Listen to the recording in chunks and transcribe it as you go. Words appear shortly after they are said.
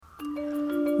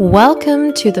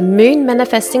Welcome to the Moon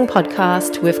Manifesting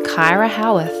Podcast with Kyra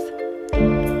Howarth.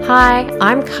 Hi,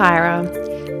 I'm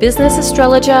Kyra, business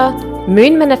astrologer,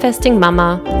 moon manifesting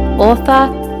mama,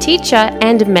 author, teacher,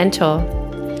 and mentor.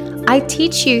 I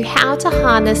teach you how to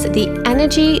harness the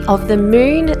energy of the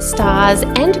moon, stars,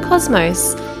 and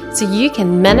cosmos so you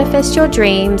can manifest your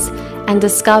dreams and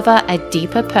discover a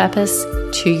deeper purpose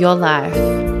to your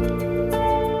life.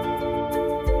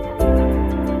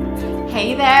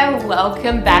 Hey there,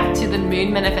 welcome back to the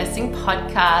Moon Manifesting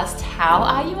Podcast. How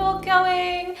are you all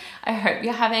going? I hope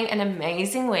you're having an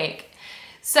amazing week.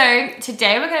 So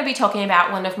today we're going to be talking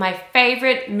about one of my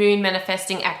favorite moon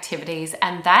manifesting activities,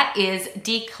 and that is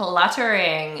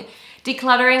decluttering.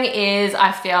 Decluttering is,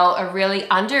 I feel, a really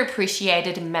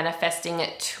underappreciated manifesting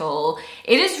tool.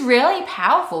 It is really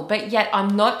powerful, but yet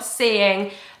I'm not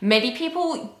seeing many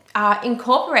people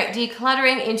incorporate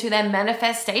decluttering into their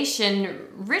manifestation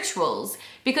rituals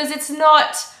because it's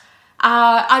not,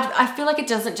 I feel like it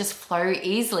doesn't just flow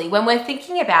easily. When we're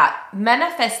thinking about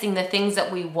manifesting the things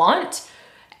that we want,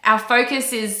 our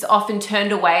focus is often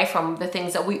turned away from the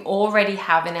things that we already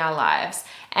have in our lives.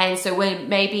 And so we're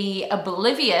maybe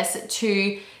oblivious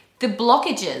to the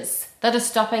blockages that are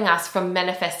stopping us from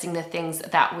manifesting the things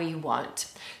that we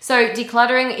want. So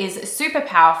decluttering is super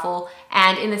powerful,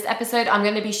 and in this episode I'm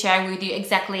going to be sharing with you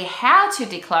exactly how to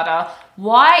declutter,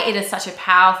 why it is such a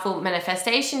powerful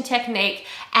manifestation technique,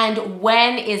 and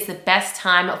when is the best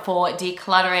time for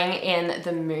decluttering in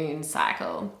the moon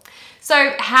cycle.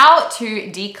 So how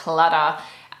to declutter.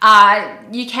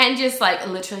 You can just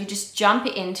literally just jump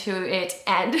into it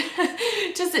and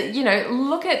just,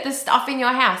 look at the stuff in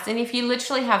your house. And if you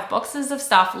literally have boxes of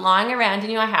stuff lying around in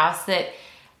your house that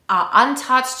are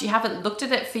untouched, you haven't looked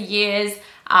at it for years,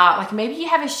 maybe you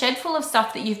have a shed full of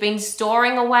stuff that you've been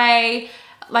storing away,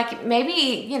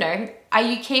 are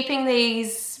you keeping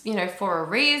these, for a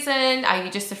reason? Are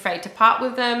you just afraid to part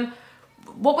with them?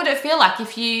 What would it feel like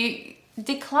if you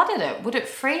decluttered it? Would it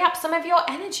free up some of your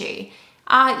energy?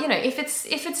 If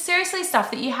it's seriously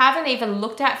stuff that you haven't even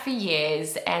looked at for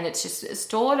years and it's just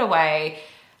stored away,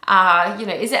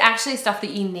 is it actually stuff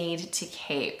that you need to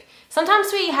keep?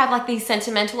 Sometimes we have these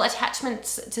sentimental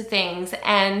attachments to things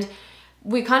and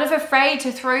we're kind of afraid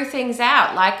to throw things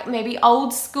out, like maybe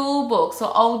old school books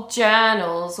or old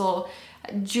journals or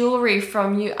jewelry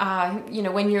from you,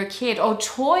 when you're a kid, or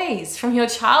toys from your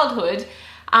childhood.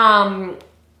 And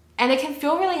it can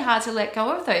feel really hard to let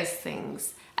go of those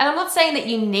things. And I'm not saying that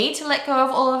you need to let go of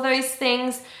all of those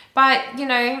things, but,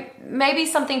 maybe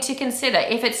something to consider.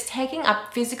 If it's taking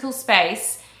up physical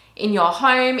space in your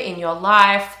home, in your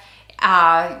life,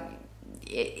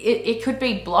 it could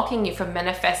be blocking you from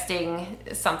manifesting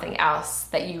something else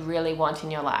that you really want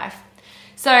in your life.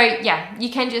 So yeah,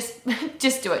 you can just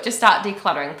do it. Just start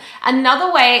decluttering.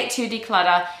 Another way to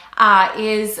declutter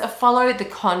is follow the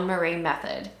KonMari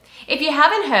method. If you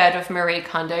haven't heard of Marie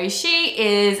Kondo, she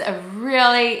is a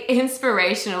really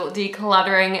inspirational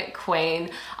decluttering queen.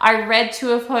 I read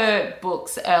 2 of her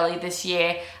books early this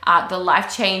year, The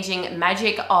Life-Changing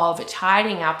Magic of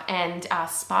Tidying Up and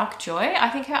Spark Joy, I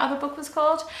think her other book was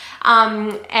called.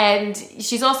 And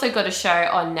she's also got a show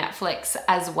on Netflix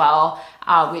as well,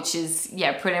 which is,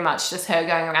 pretty much just her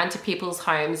going around to people's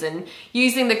homes and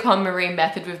using the KonMari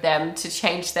method with them to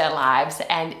change their lives.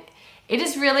 And it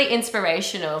is really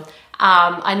inspirational.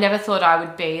 I never thought I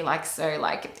would be so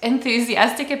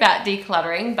enthusiastic about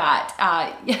decluttering, but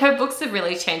her books have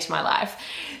really changed my life.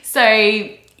 So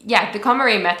yeah, the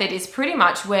KonMari method is pretty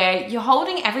much where you're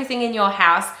holding everything in your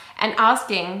house and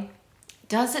asking,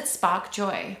 does it spark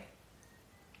joy?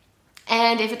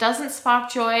 And if it doesn't spark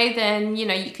joy, then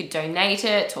you could donate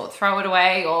it or throw it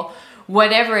away or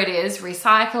whatever it is,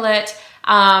 recycle it.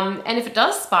 And if it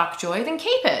does spark joy, then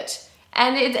keep it.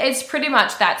 And it's pretty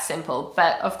much that simple.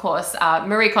 But of course,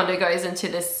 Marie Kondo goes into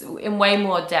this in way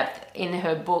more depth in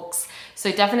her books.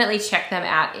 So definitely check them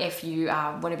out if you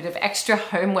want a bit of extra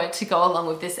homework to go along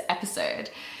with this episode.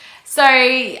 So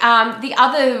the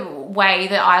other way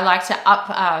that I like to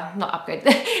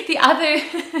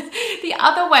the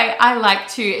other way I like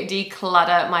to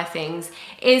declutter my things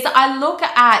is I look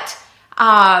at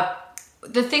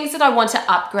the things that I want to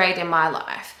upgrade in my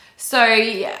life. So,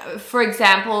 for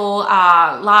example,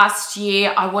 last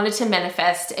year I wanted to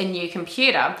manifest a new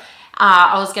computer.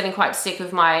 I was getting quite sick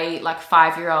of my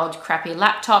 5-year-old crappy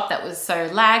laptop that was so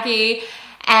laggy,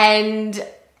 and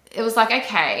it was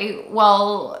okay,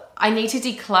 well, I need to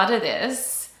declutter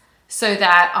this so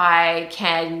that I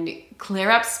can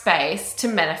clear up space to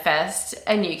manifest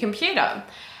a new computer.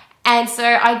 And so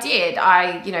I did.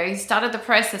 I started the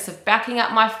process of backing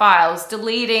up my files,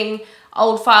 deleting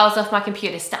old files off my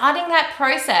computer, starting that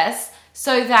process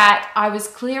so that I was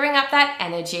clearing up that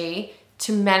energy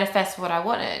to manifest what I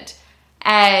wanted.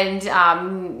 And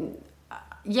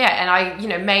and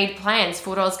I, made plans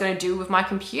for what I was going to do with my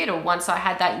computer once I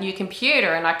had that new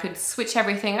computer and I could switch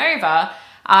everything over.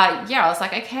 I was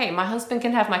like, okay, my husband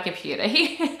can have my computer.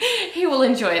 He will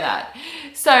enjoy that.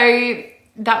 So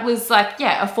that was like,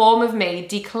 a form of me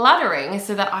decluttering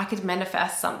so that I could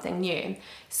manifest something new.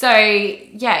 So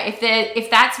if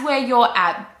that's where you're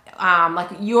at, like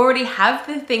you already have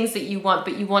the things that you want,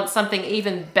 but you want something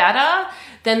even better,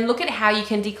 then look at how you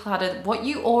can declutter what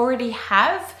you already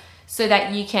have so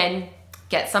that you can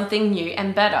get something new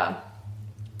and better.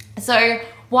 So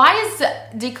why is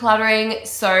decluttering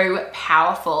so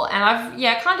powerful? And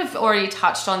I've kind of already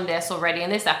touched on this already in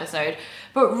this episode,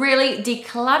 but really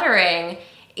decluttering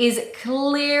is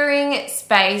clearing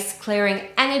space, clearing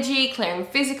energy, clearing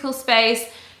physical space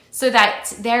so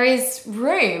that there is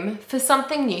room for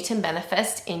something new to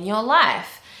manifest in your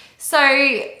life. So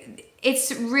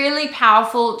it's really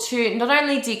powerful to not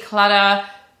only declutter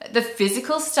the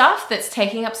physical stuff that's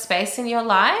taking up space in your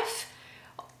life,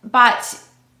 but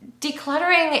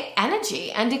decluttering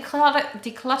energy and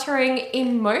decluttering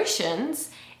emotions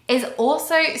is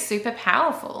also super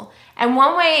powerful. And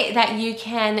one way that you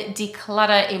can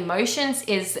declutter emotions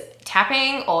is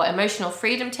tapping or emotional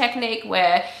freedom technique,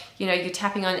 where you're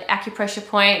tapping on acupressure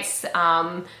points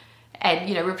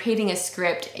and repeating a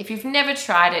script. If you've never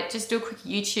tried it, just do a quick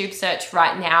YouTube search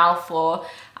right now for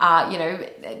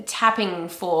tapping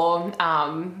for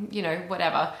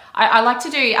whatever. I like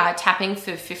to do tapping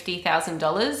for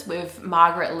 $50,000 with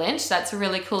Margaret Lynch. That's a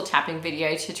really cool tapping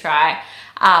video to try.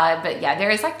 There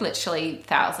is like literally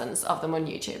thousands of them on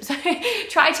YouTube. So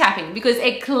try tapping because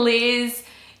it clears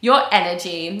your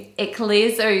energy. It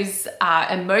clears those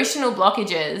emotional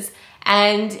blockages,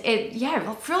 and it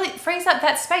really frees up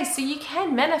that space so you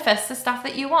can manifest the stuff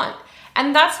that you want.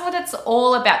 And that's what it's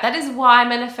all about. That is why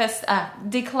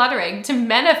decluttering to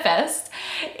manifest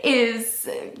is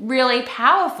really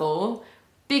powerful,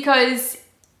 because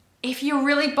if you're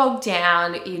really bogged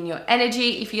down in your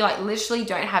energy, if you literally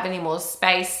don't have any more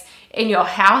space in your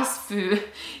house for,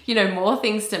 more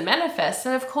things to manifest,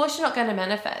 then of course you're not going to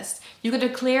manifest. You've got to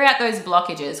clear out those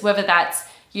blockages, whether that's,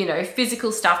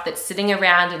 physical stuff that's sitting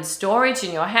around in storage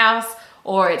in your house,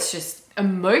 or it's just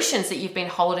emotions that you've been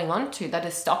holding on to that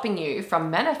are stopping you from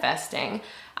manifesting.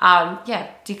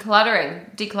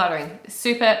 Decluttering,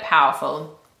 super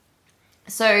powerful.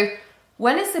 So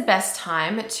when is the best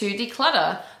time to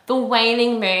declutter? The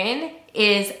waning moon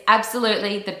is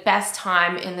absolutely the best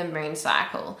time in the moon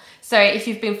cycle. So if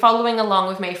you've been following along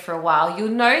with me for a while, you'll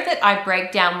know that I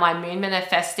break down my moon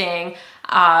manifesting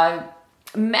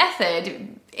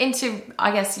method into,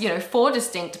 4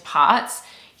 distinct parts.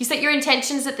 You set your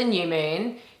intentions at the new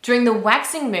moon. During the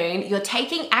waxing moon, you're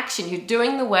taking action. You're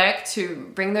doing the work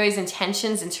to bring those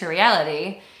intentions into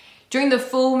reality. During the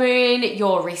full moon,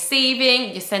 you're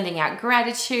receiving, you're sending out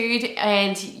gratitude,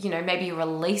 and, maybe you're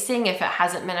releasing if it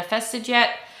hasn't manifested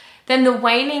yet. Then the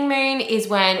waning moon is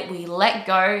when we let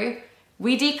go,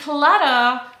 we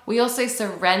declutter, we also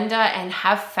surrender and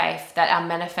have faith that our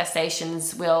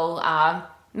manifestations will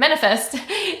manifest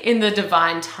in the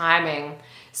divine timing.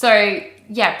 So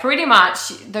pretty much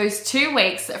those 2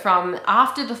 weeks from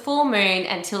after the full moon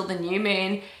until the new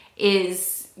moon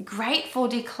is great for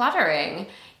decluttering.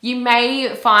 You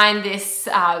may find this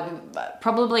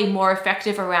probably more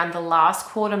effective around the last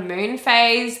quarter moon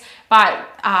phase, but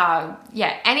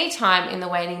any time in the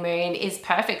waning moon is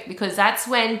perfect, because that's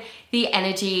when the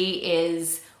energy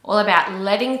is all about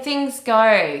letting things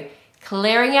go,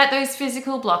 clearing out those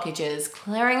physical blockages,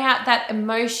 clearing out that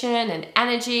emotion and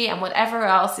energy and whatever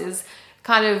else is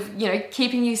kind of,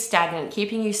 keeping you stagnant,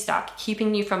 keeping you stuck,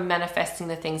 keeping you from manifesting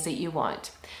the things that you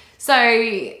want. So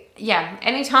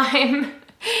anytime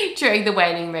during the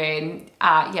waning moon,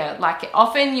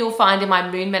 often you'll find in my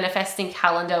moon manifesting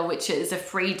calendar, which is a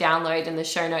free download in the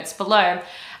show notes below,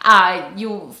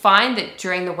 you'll find that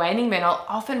during the waning moon, I'll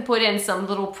often put in some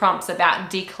little prompts about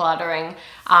decluttering.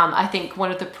 I think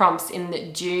one of the prompts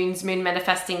in June's moon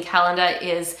manifesting calendar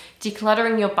is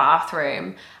decluttering your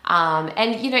bathroom.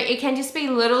 It can just be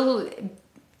little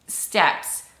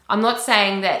steps. I'm not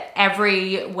saying that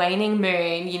every waning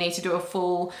moon you need to do a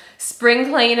full spring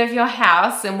clean of your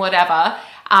house and whatever.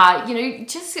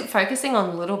 Just focusing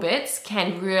on little bits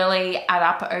can really add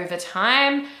up over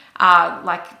time.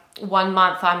 1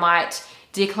 month I might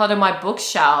declutter my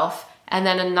bookshelf, and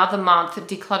then another month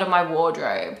declutter my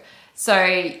wardrobe. So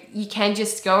you can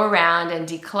just go around and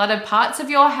declutter parts of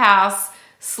your house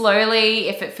slowly.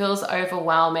 If it feels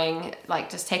overwhelming,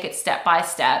 just take it step by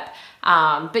step.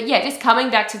 But yeah, just coming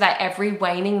back to that every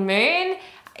waning moon,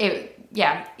 it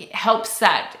helps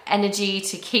that energy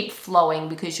to keep flowing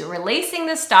because you're releasing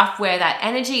the stuff where that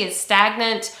energy is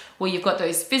stagnant, where you've got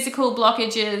those physical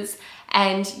blockages,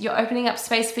 and you're opening up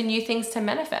space for new things to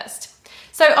manifest.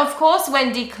 So of course,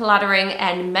 when decluttering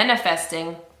and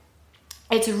manifesting,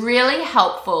 it's really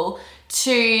helpful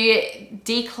to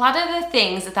declutter the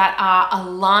things that are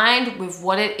aligned with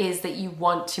what it is that you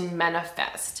want to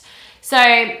manifest.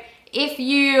 So if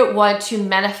you want to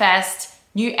manifest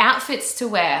new outfits to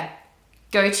wear,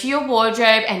 go to your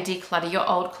wardrobe and declutter your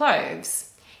old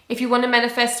clothes. If you want to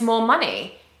manifest more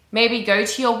money, maybe go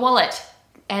to your wallet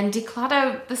and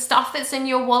declutter the stuff that's in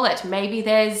your wallet. Maybe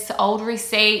there's old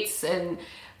receipts and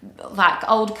like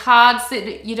old cards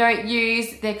that you don't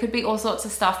use. There could be all sorts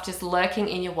of stuff just lurking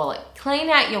in your wallet. Clean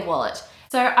out your wallet.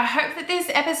 So I hope that this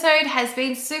episode has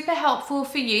been super helpful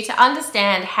for you to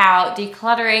understand how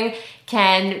decluttering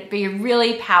can be a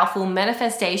really powerful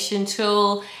manifestation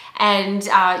tool. And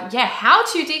how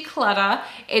to declutter.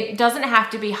 It doesn't have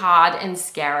to be hard and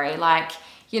scary.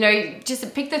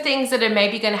 Just pick the things that are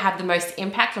maybe going to have the most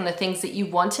impact on the things that you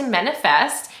want to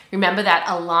manifest. Remember that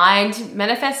aligned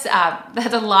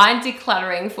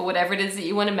decluttering for whatever it is that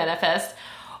you want to manifest.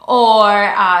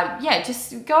 Or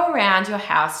just go around your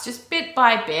house just bit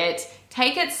by bit.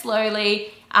 Take it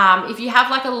slowly. If you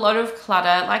have a lot of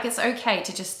clutter, it's okay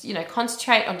to just,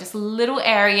 concentrate on just a little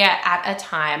area at a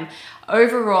time.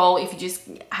 Overall, if you just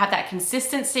have that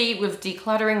consistency with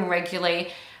decluttering regularly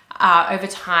over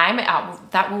time,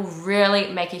 that will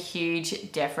really make a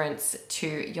huge difference to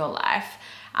your life.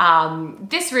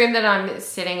 This room that I'm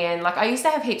sitting in, I used to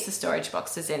have heaps of storage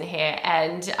boxes in here,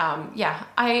 and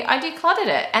I decluttered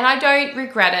it, and I don't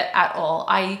regret it at all.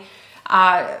 I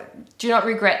do not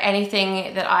regret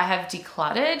anything that I have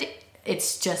decluttered.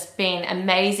 It's just been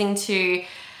amazing to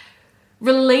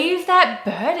relieve that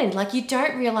burden. You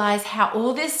don't realize how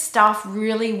all this stuff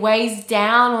really weighs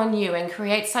down on you and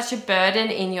creates such a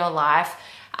burden in your life.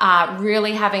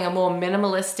 Really having a more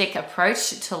minimalistic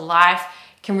approach to life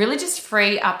can really just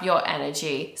free up your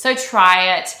energy. So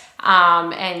try it.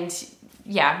 I'm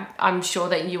sure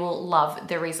that you will love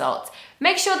the results.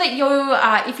 Make sure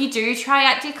that if you do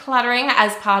try out decluttering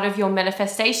as part of your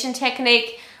manifestation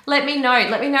technique, let me know.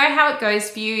 Let me know how it goes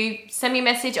for you. Send me a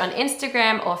message on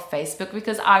Instagram or Facebook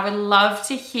because I would love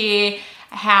to hear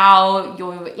how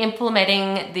you're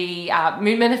implementing the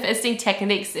moon manifesting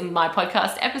techniques in my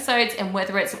podcast episodes and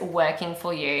whether it's working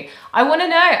for you. I want to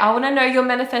know. I want to know your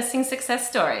manifesting success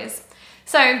stories.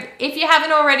 So if you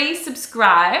haven't already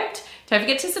subscribed, don't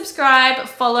forget to subscribe,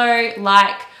 follow,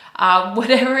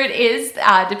 whatever it is,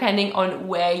 depending on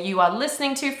where you are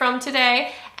listening to from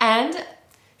today. And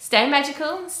stay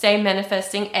magical, stay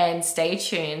manifesting, and stay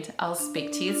tuned. I'll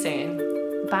speak to you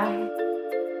soon. Bye.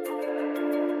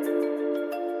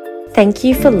 Thank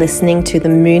you for listening to the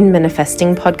Moon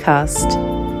Manifesting Podcast.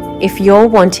 If you're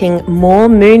wanting more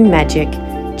moon magic,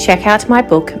 check out my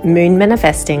book, Moon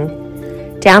Manifesting.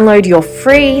 Download your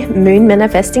free Moon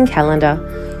Manifesting calendar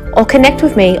or connect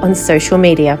with me on social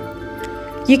media.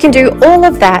 You can do all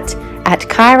of that at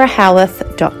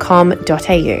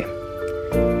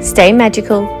kyrahowarth.com.au. Stay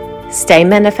magical, stay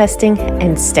manifesting,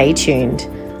 and stay tuned.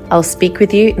 I'll speak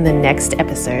with you in the next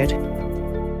episode.